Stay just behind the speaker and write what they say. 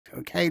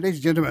Okay, ladies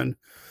and gentlemen,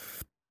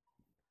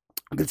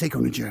 I'm going to take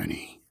on a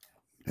journey.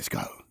 Let's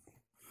go.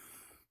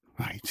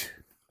 Right.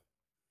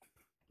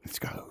 Let's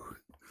go.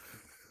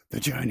 The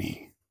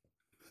journey.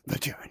 The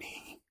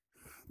journey.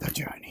 The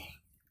journey.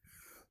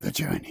 The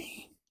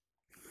journey.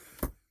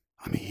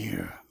 I'm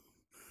here.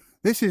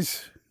 This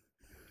is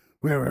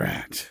where we're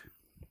at.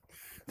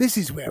 This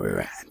is where we're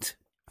at.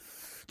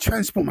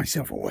 Transport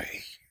myself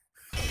away.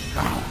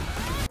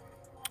 Ah.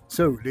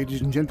 So,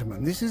 ladies and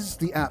gentlemen, this is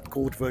the app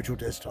called Virtual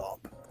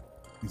Desktop.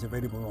 It's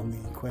available on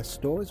the Quest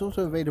store. It's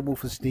also available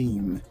for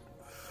Steam.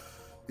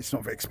 It's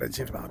not very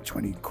expensive, about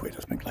 20 quid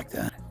or something like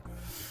that.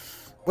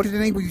 What it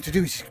enables you to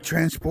do is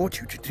transport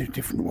you to a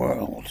different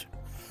world,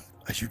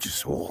 as you just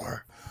saw.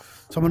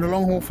 So I'm on a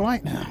long-haul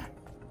flight now.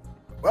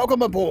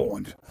 Welcome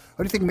aboard.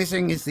 Only thing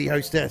missing is the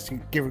hostess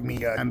giving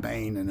me a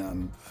champagne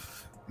and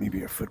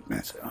maybe a foot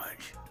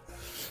massage.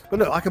 But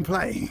look, I can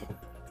play.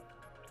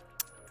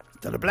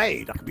 To the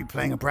blade, I can be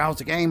playing a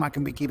browser game. I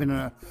can be keeping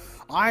an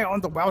eye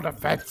on the world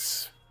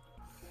events.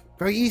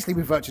 Very easily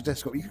with Virtual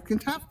Desktop. You can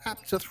have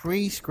up to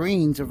 3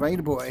 screens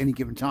available at any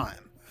given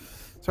time.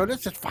 So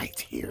let's just fight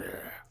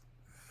here.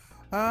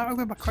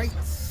 Open my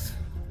crates.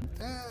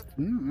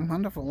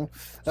 Wonderful.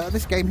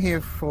 This game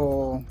here,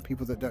 for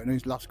people that don't know,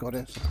 is Lost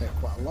Goddess. I play it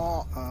quite a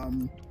lot.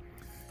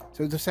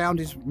 So the sound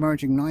is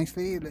merging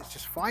nicely. Let's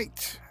just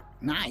fight.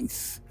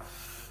 Nice.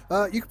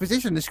 You can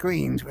position the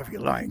screens wherever you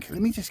like.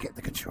 Let me just get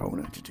the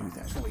controller to do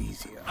that. It's a lot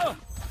easier.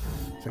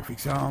 So, for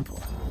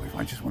example, if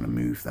I just want to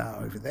move that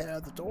over there,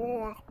 the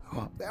door,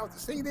 down the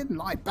ceiling,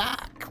 lie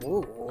back.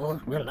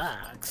 Oh,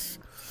 relax.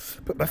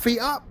 Put my feet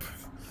up.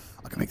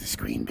 I can make the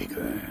screen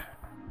bigger.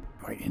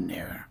 Right in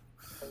there.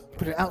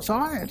 Put it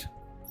outside.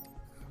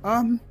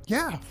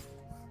 Yeah.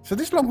 So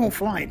this long-haul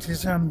flight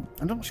is, I'm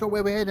not sure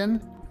where we're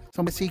heading.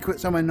 Somewhere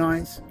secret, somewhere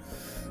nice.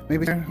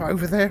 Maybe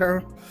over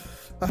there.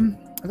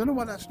 I don't know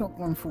why that's not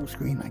on full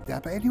screen like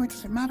that, but anyway,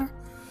 does it matter?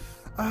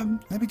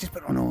 Let me just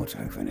put it on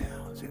auto for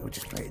now, so it'll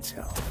just play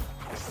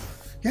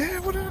itself. Yeah,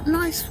 what a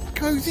nice,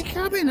 cozy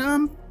cabin.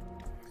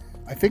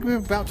 I think we're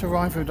about to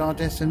arrive at our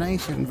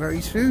destination very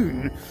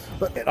soon.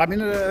 But I'm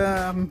in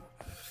a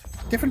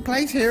different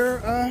place here.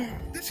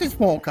 This is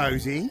more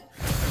cozy.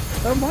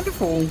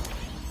 Wonderful.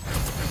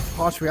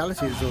 Harsh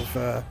realities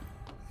of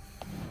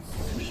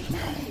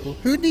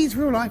who needs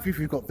real life if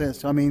you've got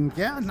this? I mean,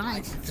 yeah,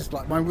 nice. It's just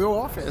like my real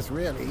office,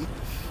 really.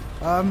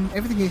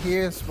 Everything in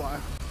here is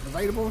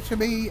available to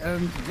me,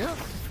 and yeah,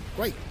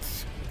 great.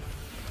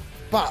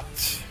 But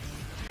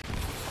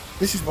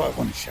this is what I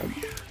want to show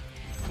you.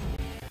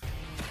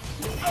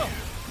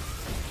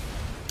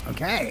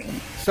 Okay,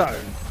 so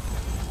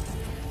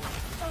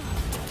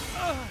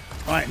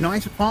right,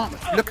 nice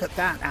apartment. Look at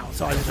that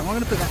outside. So I'm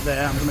going to put that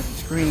there. I'm going to make the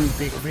screen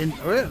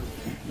bigger.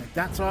 Make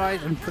that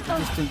side and put the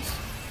distance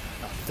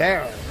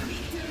there.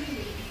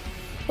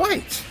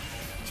 Right,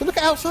 so look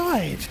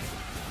outside.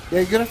 Yeah,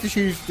 you're going to have to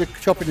choose the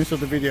choppiness of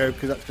the video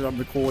because that's because I'm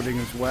recording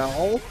as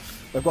well.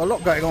 I've got a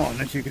lot going on,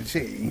 as you can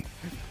see.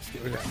 Let's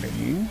get rid of that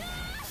menu.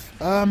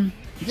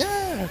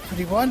 Yeah,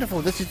 pretty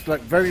wonderful. This is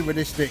like very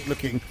realistic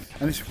looking,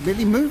 and it's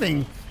really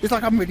moving. It's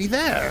like I'm really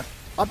there.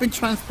 I've been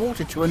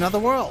transported to another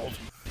world.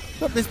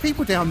 Look, there's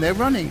people down there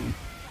running.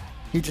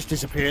 He just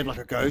disappeared like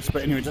a ghost,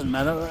 but anyway, it doesn't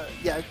matter.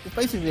 Yeah, it's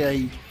basically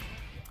a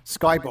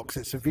skybox.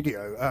 It's a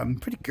video.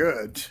 Pretty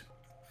good.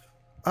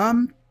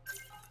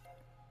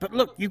 But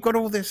look, you've got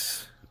all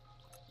this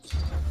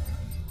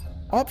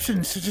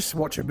options to just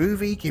watch a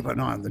movie, keep an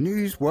eye on the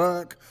news,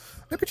 work.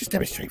 Let me just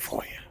demonstrate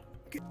for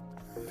you.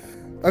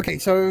 Okay,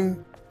 so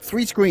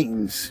 3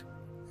 screens.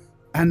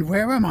 And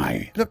where am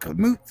I? Look,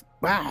 move.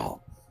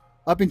 Wow.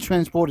 I've been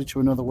transported to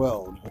another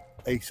world.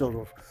 A sort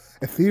of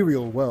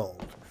ethereal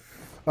world.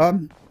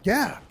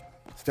 Yeah.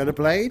 Stellar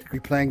Blade,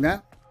 could be playing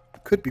that.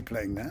 Could be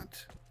playing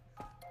that.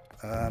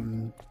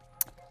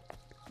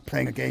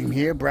 Playing a game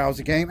here,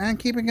 browser game, and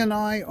keeping an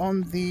eye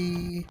on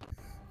the,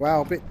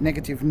 wow, a bit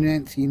negative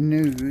Nancy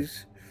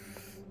news.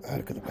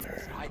 Look at the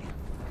weather.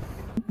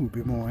 Ooh, a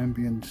bit more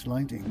ambient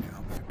lighting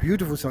now.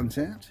 Beautiful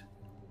sunset.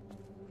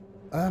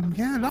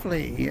 Yeah,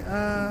 lovely.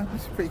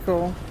 This is pretty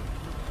cool.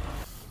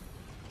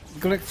 You've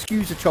got to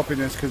excuse the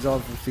choppiness because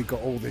I've obviously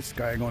got all this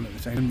going on at the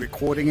same time. I'm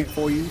recording it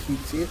for you so you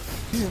can see it.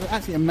 This is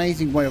actually an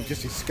amazing way of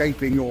just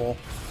escaping your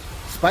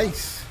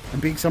space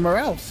and being somewhere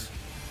else.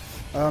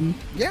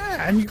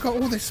 Yeah, and you've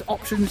got all this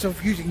options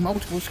of using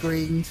multiple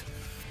screens.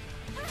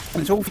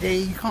 And it's all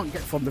 3D. You can't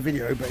get from the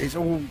video, but it's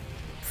all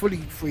fully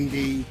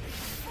 3D.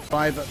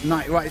 Live at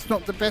night. Right, it's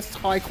not the best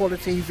high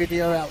quality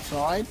video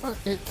outside, but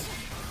it's,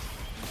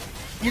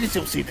 you can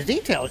still see the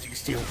details. You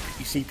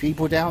see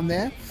people down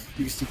there.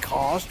 You can see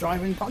cars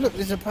driving by. Look,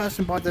 there's a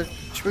person by the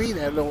tree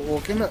there,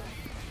 walking. Look,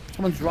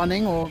 someone's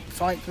running or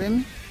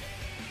cycling.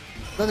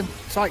 They're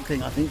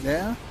cycling, I think,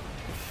 there.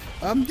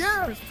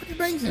 Yeah, it's pretty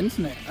amazing,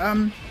 isn't it?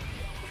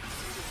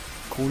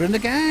 Call in the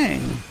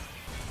gang.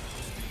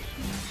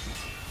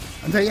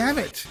 And there you have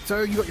it.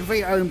 So you've got your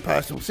very own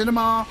personal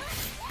cinema,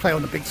 play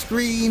on the big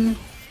screen.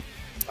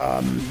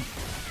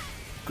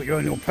 Got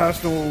Got your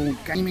personal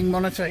gaming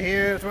monitor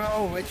here as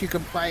well, which you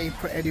can play,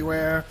 put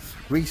anywhere,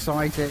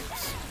 resize it,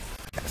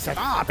 set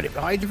up, put it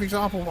behind you, for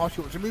example, whilst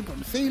you want to move on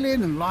the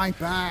ceiling and lie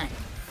back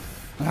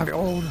and have it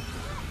all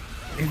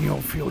in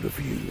your field of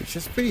view. It's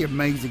just pretty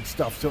amazing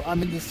stuff. So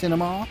I'm in the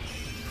cinema.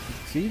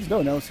 See, there's no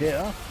one else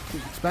here.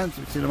 It's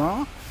expansive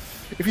cinema.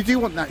 If you do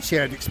want that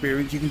shared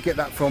experience, you can get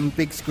that from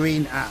Big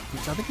Screen app,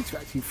 which I think is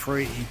actually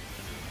free.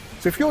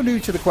 So if you're new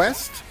to the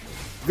Quest,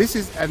 this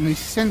is an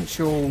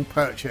essential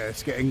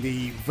purchase, getting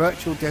the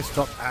virtual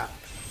desktop app